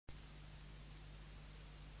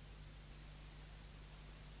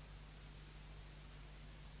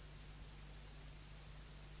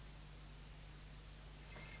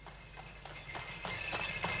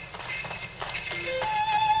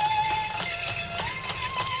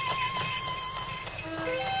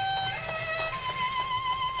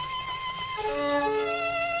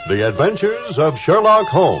The Adventures of Sherlock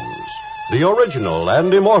Holmes. The original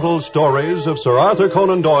and immortal stories of Sir Arthur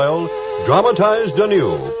Conan Doyle, dramatized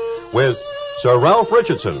anew, with Sir Ralph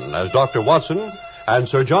Richardson as Dr. Watson and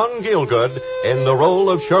Sir John Gielgud in the role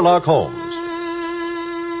of Sherlock Holmes.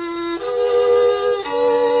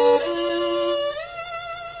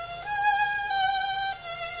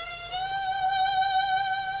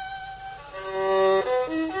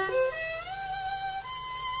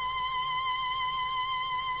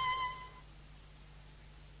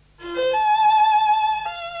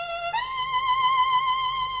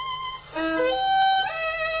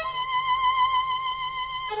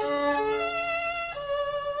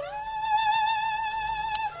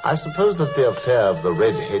 I suppose that the affair of the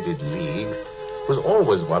Red-Headed League was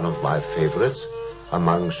always one of my favorites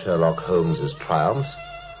among Sherlock Holmes's triumphs.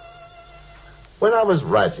 When I was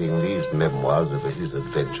writing these memoirs of his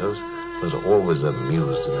adventures that always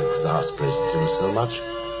amused and exasperated him so much,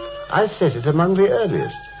 I set it among the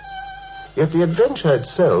earliest. Yet the adventure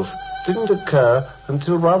itself didn't occur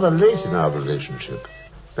until rather late in our relationship.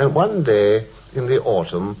 Then one day in the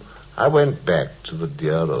autumn, I went back to the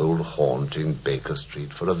dear old haunt in Baker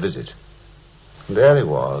Street for a visit. And there he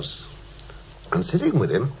was. And sitting with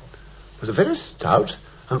him was a very stout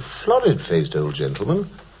and florid-faced old gentleman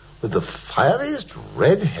with the fieriest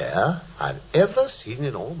red hair I'd ever seen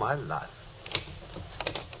in all my life.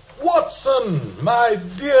 Watson! My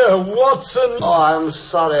dear Watson! Oh, I'm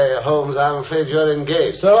sorry, Holmes. I'm afraid you're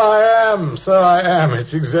engaged. So I am.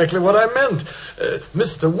 It's exactly what I meant.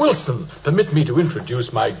 Mr. Wilson, permit me to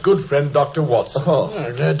introduce my good friend, Dr. Watson. Oh,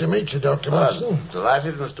 glad to meet you, Dr. Watson.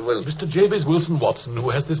 Delighted, Mr. Wilson. Mr. Jabez Wilson Watson, who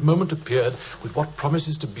has this moment appeared with what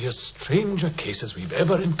promises to be as strange a case as we've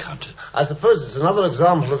ever encountered. I suppose it's another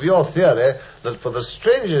example of your theory that for the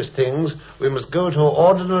strangest things we must go to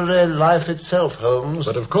ordinary life itself, Holmes.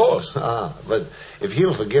 But of course. But if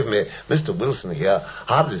you'll forgive me, Mr. Wilson here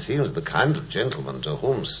hardly seems the kind of gentleman to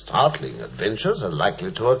whom startling adventures are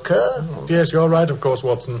likely to occur. Yes, you're right, of course,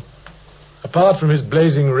 Watson. Apart from his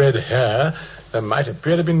blazing red hair, there might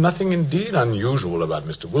appear to be nothing indeed unusual about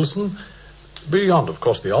Mr. Wilson, beyond, of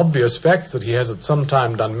course, the obvious facts that he has at some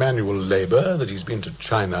time done manual labor, that he's been to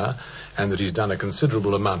China, and that he's done a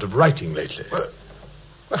considerable amount of writing lately.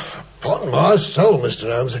 Upon my soul,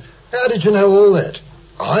 Mr. Holmes, how did you know all that?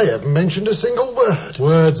 I haven't mentioned a single word.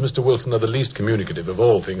 Words, Mr. Wilson, are the least communicative of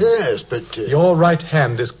all things. Yes, but... Your right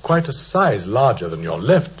hand is quite a size larger than your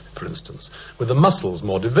left, for instance, with the muscles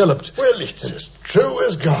more developed. Well, it's as true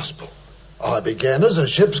as gospel. I began as a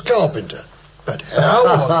ship's carpenter. But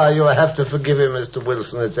how... You'll have to forgive him, Mr.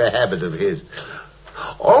 Wilson. It's a habit of his.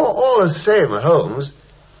 All the same, Holmes,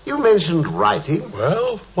 you mentioned writing.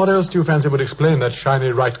 Well, what else do you fancy would explain that shiny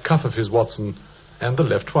right cuff of his, Watson? And the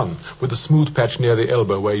left one, with the smooth patch near the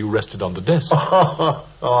elbow where you rested on the desk.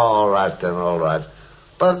 All right, then, all right.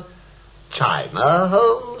 But China,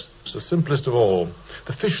 Holmes? It's the simplest of all.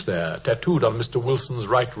 The fish there, tattooed on Mr. Wilson's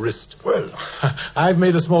right wrist. Well, I've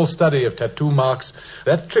made a small study of tattoo marks.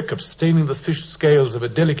 That trick of staining the fish scales of a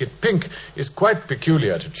delicate pink is quite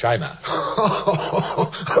peculiar to China.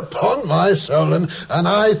 Upon my soul, and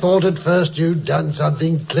I thought at first you'd done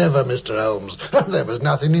something clever, Mr. Holmes. There was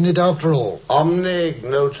nothing in it after all. Omne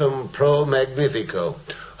ignotum pro magnifico.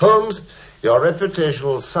 Holmes, your reputation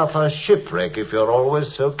will suffer shipwreck if you're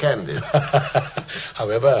always so candid.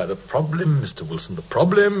 However, the problem, Mr. Wilson, the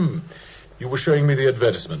problem... You were showing me the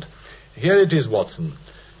advertisement. Here it is, Watson.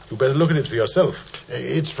 You better look at it for yourself.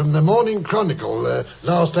 It's from the Morning Chronicle,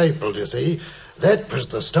 last April, you see. That was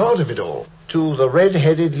the start of it all. To the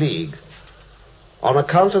Red-Headed League. On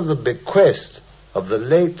account of the bequest of the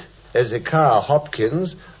late Ezekiah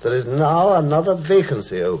Hopkins, there is now another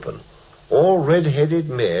vacancy open. All red-headed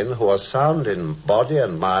men who are sound in body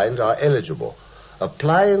and mind are eligible.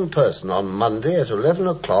 Apply in person on Monday at 11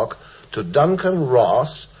 o'clock to Duncan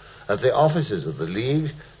Ross at the offices of the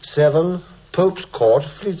League, 7 Pope's Court,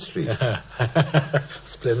 Fleet Street.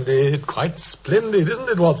 Splendid, quite splendid, isn't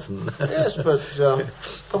it, Watson? Yes, but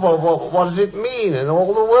what does it mean in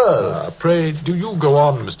all the world? Pray, do you go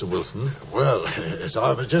on, Mr. Wilson? Well, as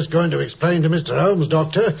I was just going to explain to Mr. Holmes,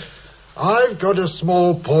 Doctor, I've got a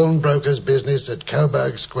small pawnbroker's business at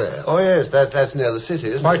Coburg Square. Oh, yes, that's near the city,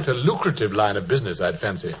 isn't Quite it? a lucrative line of business, I'd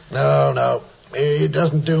fancy. No. It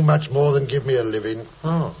doesn't do much more than give me a living.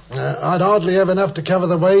 Oh. I'd hardly have enough to cover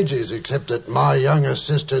the wages, except that my young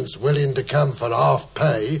assistant's willing to come for half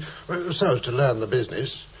pay, so as to learn the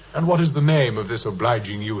business. And what is the name of this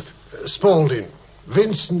obliging youth? Spaulding.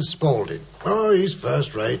 Vincent Spaulding. Oh, he's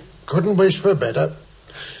first rate. Couldn't wish for better.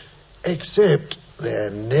 Except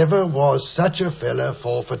there never was such a fella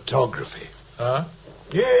for photography. Huh?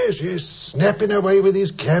 Yes, snapping away with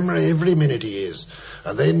his camera every minute he is,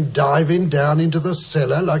 and then diving down into the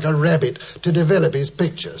cellar like a rabbit to develop his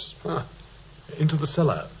pictures. Huh. Into the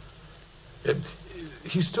cellar?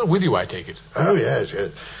 He's still with you, I take it? Oh, yes.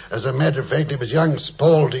 As a matter of fact, it was young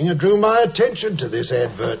Spaulding who drew my attention to this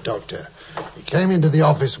advert, Doctor. He came into the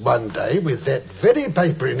office one day with that very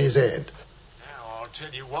paper in his hand. Now, I'll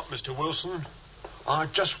tell you what, Mr. Wilson. I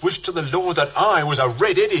just wish to the Lord that I was a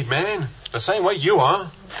red-headed man, the same way you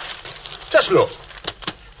are. Just look.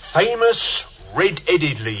 Famous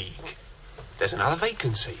Red-Headed League. There's another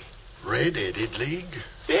vacancy. Red-Headed League?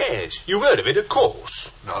 Yes, you've heard of it, of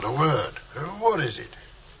course. Not a word. What is it?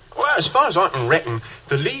 Well, as far as I can reckon,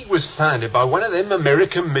 the League was founded by one of them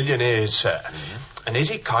American millionaires, sir. Mm-hmm. An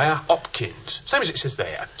Ezekiah Hopkins, same as it says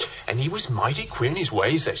there. And he was mighty queer in his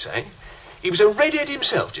ways, they say. He was a redhead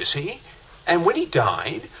himself, you see. And when he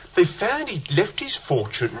died, they found he'd left his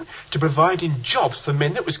fortune to providing jobs for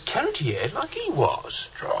men that was carrot-haired like he was.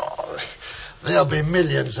 Oh, there'll be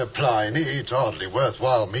millions applying. It's hardly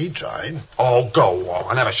worthwhile me trying. Oh, go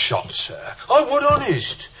on, have a shot, sir. I would,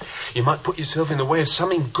 honest. You might put yourself in the way of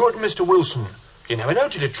something good, Mr. Wilson. You never know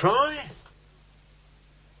till you try.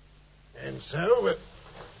 And so,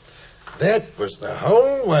 that was the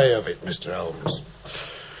whole way of it, Mr. Holmes.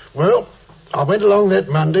 Well, I went along that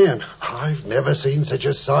Monday, and I've never seen such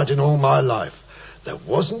a sight in all my life. There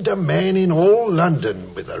wasn't a man in all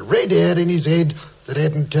London with a red hair in his head that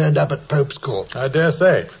hadn't turned up at Pope's Court. I dare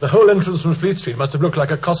say. The whole entrance from Fleet Street must have looked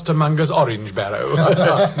like a costermonger's orange barrow.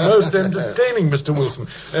 Most entertaining, Mr. Wilson.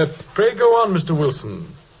 Pray go on, Mr. Wilson.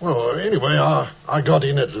 Well, anyway, I got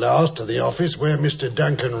in at last to the office where Mr.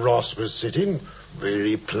 Duncan Ross was sitting.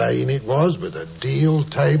 Very plain it was, with a deal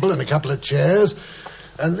table and a couple of chairs.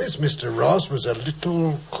 And this Mr. Ross was a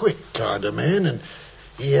little quick kind of man, and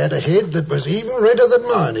he had a head that was even redder than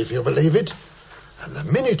mine, if you believe it. And the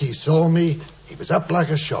minute he saw me, he was up like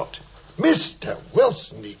a shot. "Mr.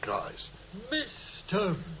 Wilson," he cries.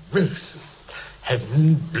 Mr. Wilson.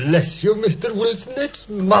 Heaven bless you, Mr. Wilson. It's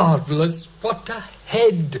marvellous. What a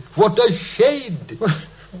head. What a shade.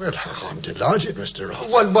 Well, I'm delighted, Mr.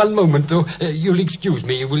 Ross. One moment, though. You'll excuse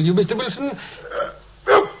me, will you, Mr. Wilson?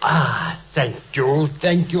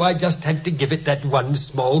 Thank you. I just had to give it that one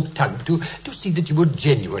small tug to see that you were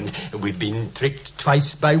genuine. We've been tricked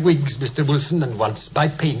twice by wigs, Mr. Wilson, and once by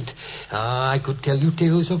paint. I could tell you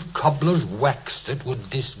tales of cobbler's wax that would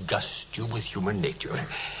disgust you with human nature.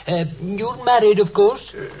 You're married, of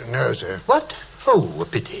course? No, sir. What? Oh, a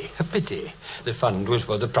pity. The fund was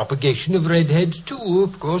for the propagation of redheads, too,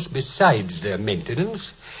 of course, besides their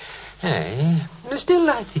maintenance. Still,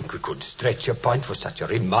 I think we could stretch a point for such a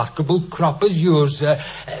remarkable crop as yours.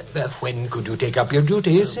 When could you take up your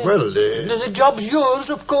duties? The job's yours,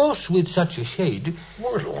 of course, with such a shade.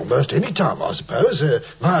 Well, almost any time, I suppose.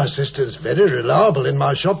 My assistant's very reliable in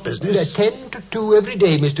my shop business. 10 to 2 every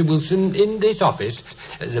day, Mr. Wilson, in this office.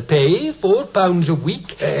 The pay, £4 a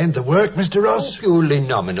week. And the work, Mr. Ross? Purely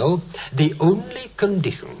nominal. The only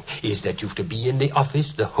condition is that you've to be in the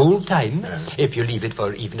office the whole time. If you leave it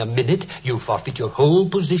for even a minute, you forfeit your whole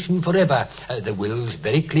position forever. The will's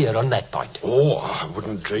very clear on that point. Oh, I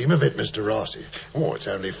wouldn't dream of it, Mr. Ross. It's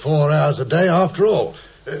only 4 hours a day after all.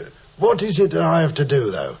 What is it that I have to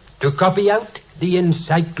do, though? To copy out the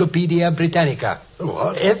Encyclopedia Britannica.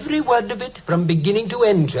 What? Every word of it, from beginning to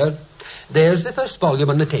end, sir. There's the first volume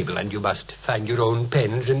on the table, and you must find your own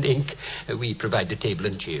pens and ink. We provide the table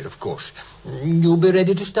and chair, of course. You'll be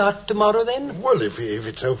ready to start tomorrow, then? Well, if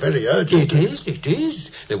it's so very urgent... It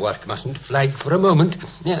is. The work mustn't flag for a moment.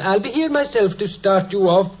 I'll be here myself to start you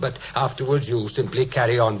off, but afterwards you'll simply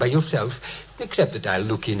carry on by yourself, except that I'll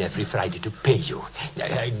look in every Friday to pay you.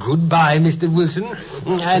 Goodbye, Mr. Wilson,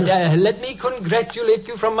 and let me congratulate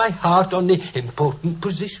you from my heart on the important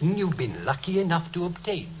position you've been lucky enough to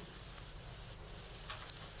obtain.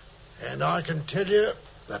 And I can tell you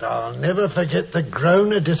that I'll never forget the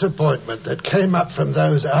groan of disappointment that came up from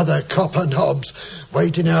those other copper knobs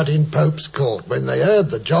waiting out in Pope's Court when they heard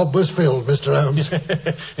the job was filled, Mr. Holmes.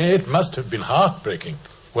 It must have been heartbreaking.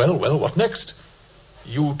 Well, what next?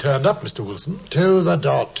 You turned up, Mr. Wilson. To the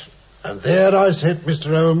dot. And there I sat,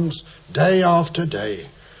 Mr. Holmes, day after day.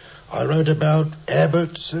 I wrote about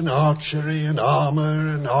abbots and archery and armour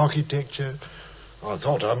and architecture. I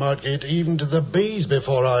thought I might get even to the bees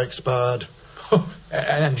before I expired.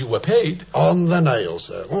 And you were paid? On the nail,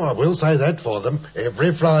 sir. Oh, I will say that for them,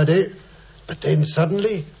 every Friday. But then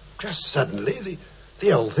suddenly, just suddenly, the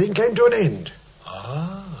whole thing came to an end.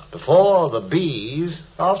 Before the bees,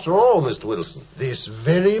 after all, Mr. Wilson. This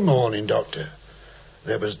very morning, Doctor,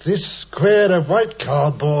 there was this square of white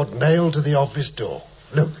cardboard nailed to the office door.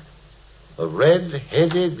 Look. The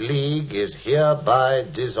Red-Headed League is hereby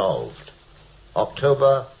dissolved.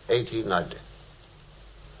 October 1890.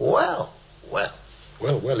 Well.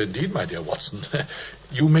 Well, indeed, my dear Watson.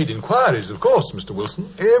 You made inquiries, of course, Mr.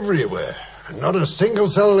 Wilson. Everywhere. Not a single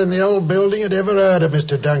soul in the old building had ever heard of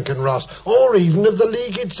Mr. Duncan Ross, or even of the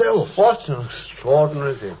League itself. What an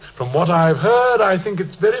extraordinary thing. From what I've heard, I think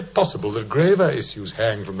it's very possible that graver issues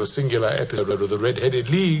hang from the singular episode of the Red-Headed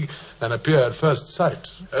League than appear at first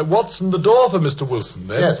sight. Watson, the door for Mr. Wilson,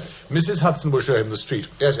 then. Yes. Mrs. Hudson will show him the street.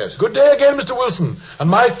 Yes. Good day again, Mr. Wilson, and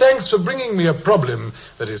my thanks for bringing me a problem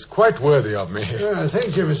that is quite worthy of me.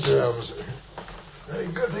 Thank you, Mr. Holmes.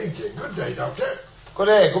 Thank you. Good day, Doctor. Good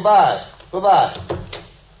day. Goodbye.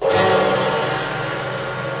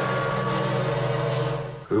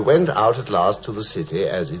 We went out at last to the city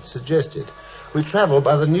as it suggested. We travelled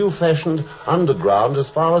by the new-fashioned underground as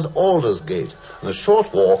far as Aldersgate, and a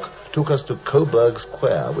short walk took us to Coburg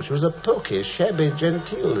Square, which was a poky, shabby,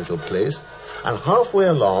 genteel little place, and halfway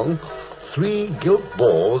along, 3 gilt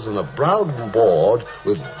balls and a brown board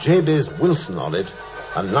with Jabez Wilson on it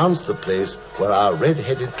announced the place where our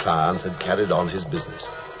red-headed client had carried on his business.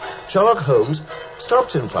 Sherlock Holmes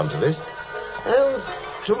stopped in front of it, and,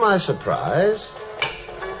 to my surprise...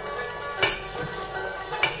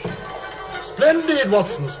 Splendid,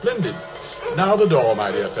 Watson, splendid. Now the door,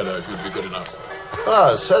 my dear fellow, if you'd be good enough.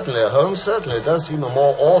 Certainly, Holmes, certainly. It does seem a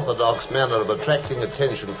more orthodox manner of attracting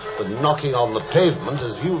attention than knocking on the pavement,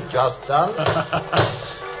 as you've just done.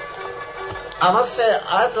 I must say,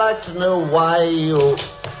 I'd like to know why you...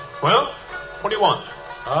 Well, what do you want?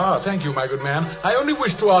 Thank you, my good man. I only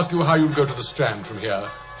wish to ask you how you'd go to the Strand from here.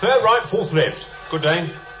 Third right, fourth left. Good day.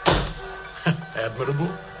 Admirable.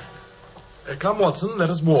 Come, Watson,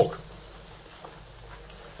 let us walk.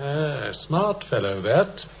 Smart fellow,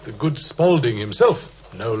 that. The good Spaulding himself.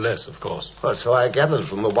 No less, of course. Well, so I gathered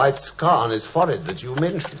from the white scar on his forehead that you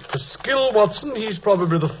mentioned. For skill, Watson, he's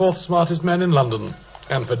probably the 4th smartest man in London.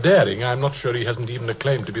 And for daring, I'm not sure he hasn't even a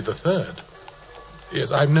claim to be the 3rd.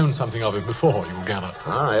 Yes, I've known something of him before, you'll gather.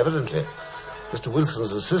 Evidently. Mr.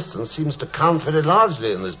 Wilson's assistant seems to count very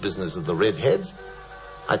largely in this business of the redheads.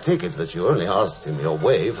 I take it that you only asked him your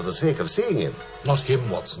way for the sake of seeing him. Not him,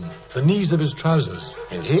 Watson. The knees of his trousers.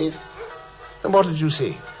 Indeed? And what did you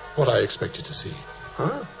see? What I expected to see.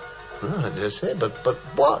 I dare say, but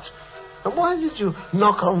what? And why did you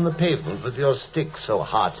knock on the pavement with your stick so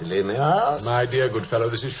heartily, may I ask? My dear good fellow,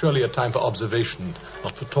 this is surely a time for observation,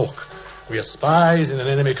 not for talk. We are spies in an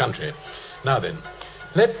enemy country. Now then,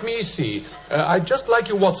 let me see. I'd just like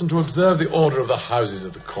you, Watson, to observe the order of the houses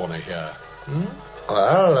at the corner here.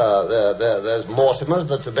 Well, there's Mortimer's,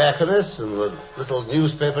 the tobacconist, and the little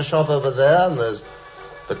newspaper shop over there, and there's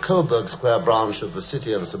the Coburg Square branch of the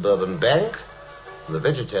City and Suburban Bank, the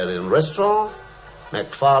vegetarian restaurant,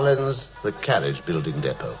 McFarlane's, the carriage building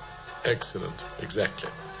depot. Excellent, exactly.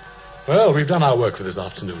 Well, we've done our work for this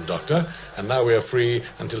afternoon, Doctor, and now we are free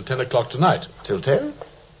until 10 o'clock tonight. Till 10?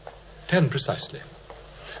 10 precisely.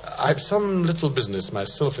 I've some little business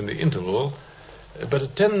myself in the interval, but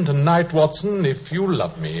at 10 tonight, Watson, if you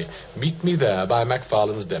love me, meet me there by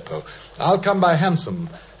McFarlane's depot. I'll come by hansom,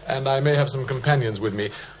 and I may have some companions with me.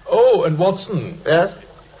 Oh, and Watson. Yes?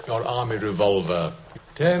 Your army revolver.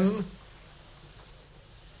 10...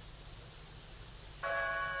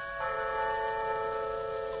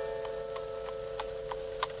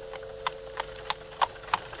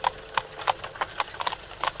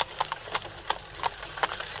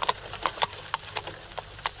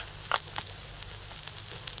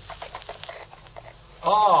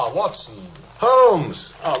 Watson.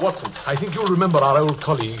 Holmes. Watson, I think you'll remember our old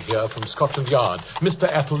colleague here from Scotland Yard, Mr.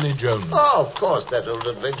 Athelney Jones. Oh, of course, that old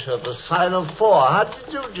adventure of the Sign of 4. How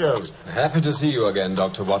do you do, Jones? Happy to see you again,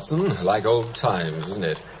 Dr. Watson. Like old times, isn't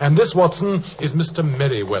it? And this, Watson, is Mr.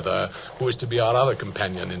 Merriweather, who is to be our other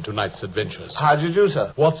companion in tonight's adventures. How do you do,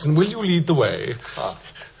 sir? Watson, will you lead the way?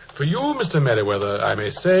 For you, Mr. Merriweather, I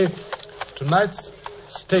may say, tonight's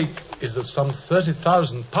stake is of some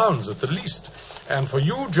 £30,000 at the least. And for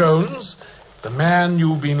you, Jones, the man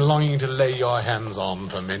you've been longing to lay your hands on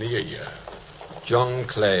for many a year. John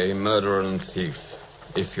Clay, murderer and thief,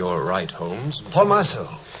 if you're right, Holmes. Upon my soul.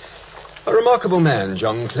 A remarkable man,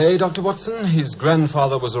 John Clay, Dr. Watson. His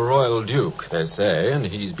grandfather was a royal duke, they say, and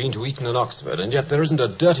he's been to Eton and Oxford, and yet there isn't a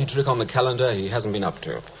dirty trick on the calendar he hasn't been up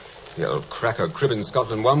to. He'll crack a crib in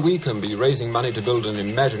Scotland one week and be raising money to build an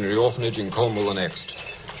imaginary orphanage in Cornwall the next.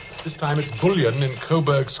 This time it's bullion in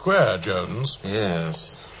Coburg Square, Jones.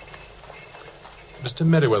 Yes. Mr.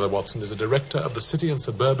 Merriweather, Watson, is a director of the City and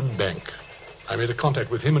Suburban Bank. I made a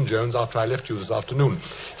contact with him and Jones after I left you this afternoon.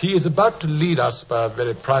 He is about to lead us by a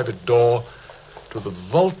very private door to the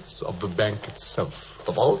vaults of the bank itself.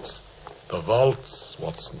 The vaults? The vaults,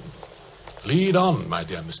 Watson. Lead on, my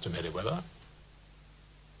dear Mr. Merriweather.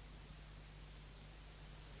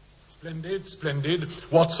 Splendid, splendid.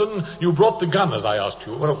 Watson, you brought the gun, as I asked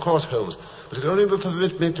you. Well, of course, Holmes. But it only will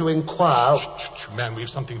permit me to inquire... Shh, man, we've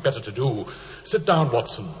something better to do. Sit down,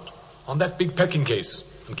 Watson, on that big packing case,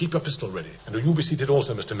 and keep your pistol ready. And will you be seated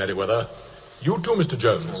also, Mr. Merriweather? You too, Mr.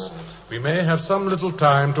 Jones. We may have some little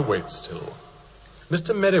time to wait still.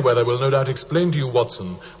 Mr. Merriweather will no doubt explain to you,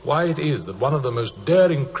 Watson, why it is that one of the most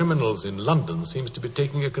daring criminals in London seems to be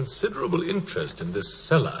taking a considerable interest in this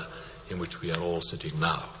cellar in which we are all sitting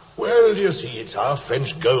now. Well, you see, it's our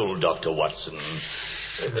French gold, Dr. Watson.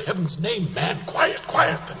 In heaven's name, man, quiet.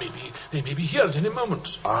 They may be here at any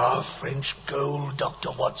moment. Our French gold,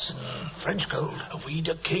 Dr. Watson. French gold. We'd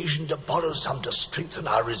occasion to borrow some to strengthen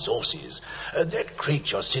our resources. That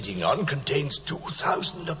crate you're sitting on contains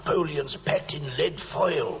 2,000 Napoleons packed in lead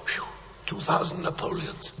foil. 2,000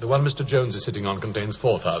 Napoleons. The one Mr. Jones is sitting on contains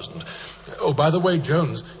 4,000. Oh, by the way,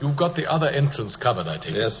 Jones, you've got the other entrance covered, I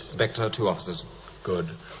take it. Yes, Spectre, 2 officers. Good.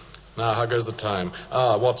 Now, how goes the time?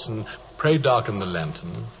 Watson, pray darken the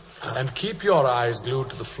lantern. And keep your eyes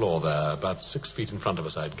glued to the floor there, about 6 feet in front of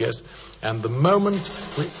us, I'd guess. And the moment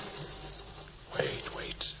we...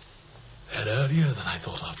 Wait. They're earlier than I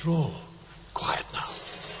thought after all. Quiet now.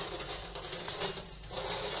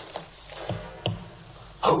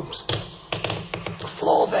 Holmes, the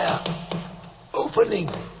floor there. Opening.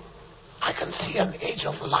 I can see an edge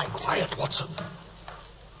of light. Quiet, Watson.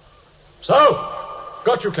 So...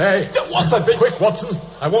 Got you, Clay. What the... Quick, Watson.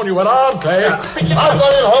 I warn you, we're armed, Clay. I've got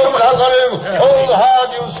him, Holmes. I've got him. Hold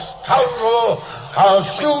hard, you scoundrel. I'll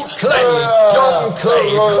shoot. Clay, John Clay,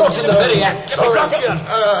 caught in the very act.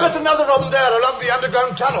 There's another of them there along the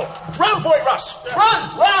underground tunnel. Run for it, Russ.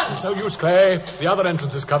 Run. No use, Clay. The other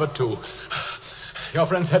entrance is covered, too. Your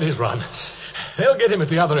friend said he's run. They'll get him at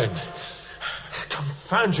the other end.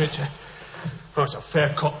 Confound you. Oh, it's a fair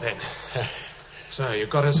cop, then. So, you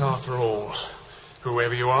got us after all.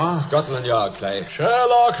 Whoever you are. Scotland Yard, Clay.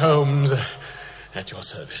 Sherlock Holmes, at your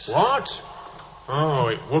service. What? Oh,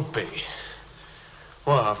 it would be.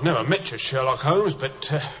 Well, I've never met you, Sherlock Holmes,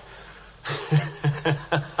 but...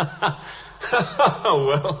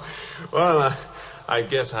 well, I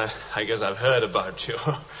guess I've heard about you.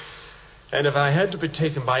 And if I had to be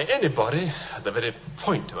taken by anybody at the very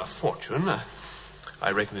point of a fortune,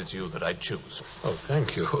 I reckon it's you that I'd choose. Oh,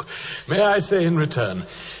 thank you. May I say in return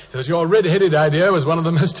that your red-headed idea was one of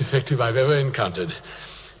the most effective I've ever encountered.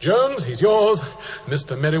 Jones, he's yours.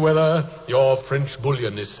 Mr. Merriweather, your French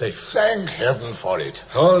bullion is safe. Thank heaven for it.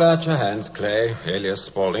 Hold out your hands, Clay, alias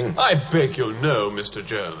Spaulding. I beg you'll know, Mr.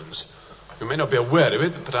 Jones. You may not be aware of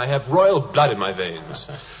it, but I have royal blood in my veins.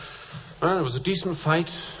 Well, it was a decent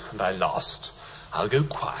fight, and I lost. I'll go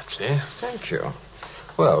quietly. Thank you.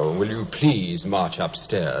 Well, will you please march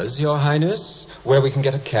upstairs, Your Highness, where we can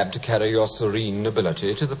get a cab to carry your serene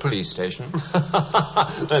nobility to the police station?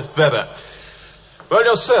 That's better. Well,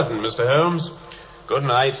 your servant, Mr. Holmes. Good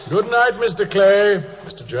night. Good night, Mr. Clay.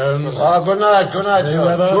 Mr. Jones. Good night,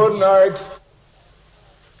 sir. Good night.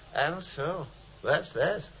 And so, that's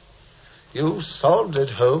that. You solved it,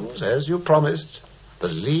 Holmes, as you promised. The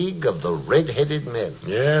League of the Red-Headed Men.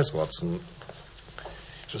 Yes, Watson.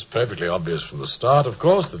 It was perfectly obvious from the start, of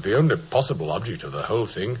course, that the only possible object of the whole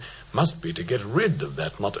thing must be to get rid of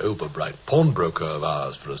that not overbright pawnbroker of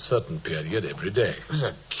ours for a certain period every day. It was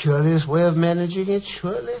a curious way of managing it,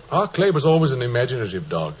 surely. Our Clay was always an imaginative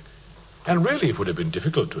dog. And really it would have been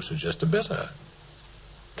difficult to suggest a better.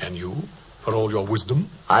 Can you, for all your wisdom?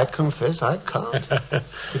 I confess I can't.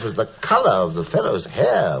 It was the colour of the fellow's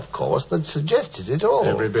hair, of course, that suggested it all.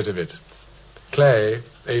 Every bit of it. Clay,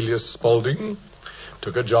 alias Spaulding,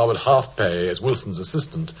 took a job at half pay as Wilson's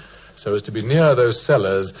assistant, so as to be near those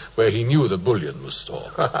cellars where he knew the bullion was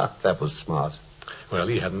stored. That was smart. Well,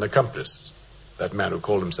 he had an accomplice, that man who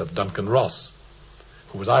called himself Duncan Ross,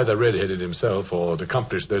 who was either red-headed himself or had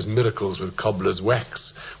accomplished those miracles with cobbler's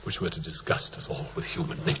wax, which were to disgust us all with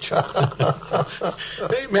human nature.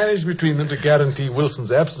 They managed between them to guarantee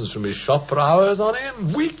Wilson's absence from his shop for hours on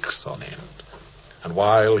end, weeks on end. And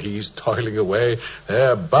while he's toiling away,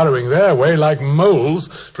 they're burrowing their way like moles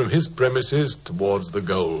from his premises towards the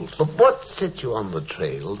gold. But what set you on the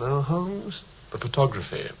trail, though, Holmes? The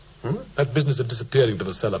photography. That business of disappearing to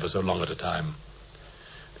the cellar for so long at a time.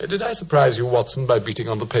 Did I surprise you, Watson, by beating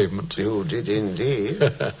on the pavement? You did indeed.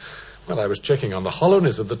 Well, I was checking on the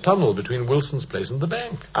hollowness of the tunnel between Wilson's place and the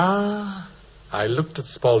bank. Ah. I looked at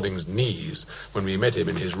Spaulding's knees when we met him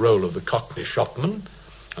in his role of the Cockney shopman,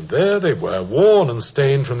 And there they were, worn and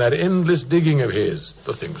stained from that endless digging of his.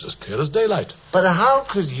 The thing was as clear as daylight. But how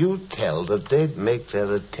could you tell that they'd make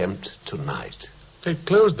their attempt tonight? They'd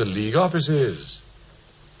closed the League offices.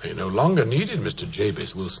 They no longer needed Mr.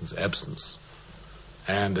 Jabez Wilson's absence.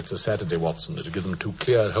 And it's a Saturday, Watson. It'll give them 2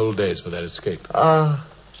 clear whole days for their escape. Ah,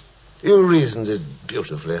 you reasoned it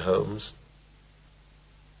beautifully, Holmes.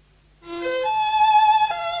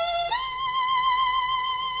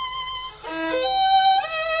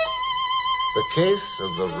 The case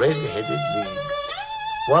of the Red-Headed League.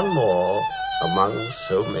 One more among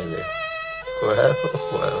so many. Well,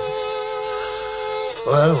 well.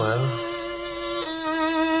 Well, well.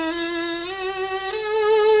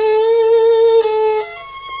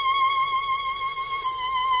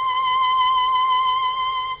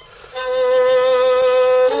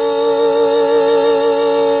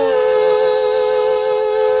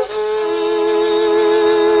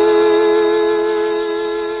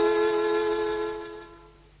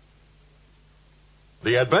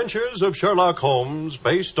 The Adventures of Sherlock Holmes,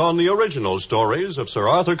 based on the original stories of Sir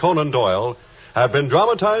Arthur Conan Doyle, have been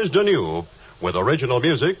dramatized anew with original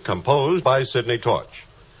music composed by Sidney Torch.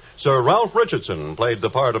 Sir Ralph Richardson played the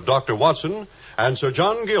part of Dr. Watson, and Sir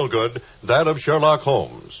John Gielgud that of Sherlock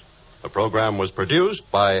Holmes. The program was produced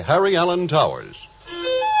by Harry Allen Towers.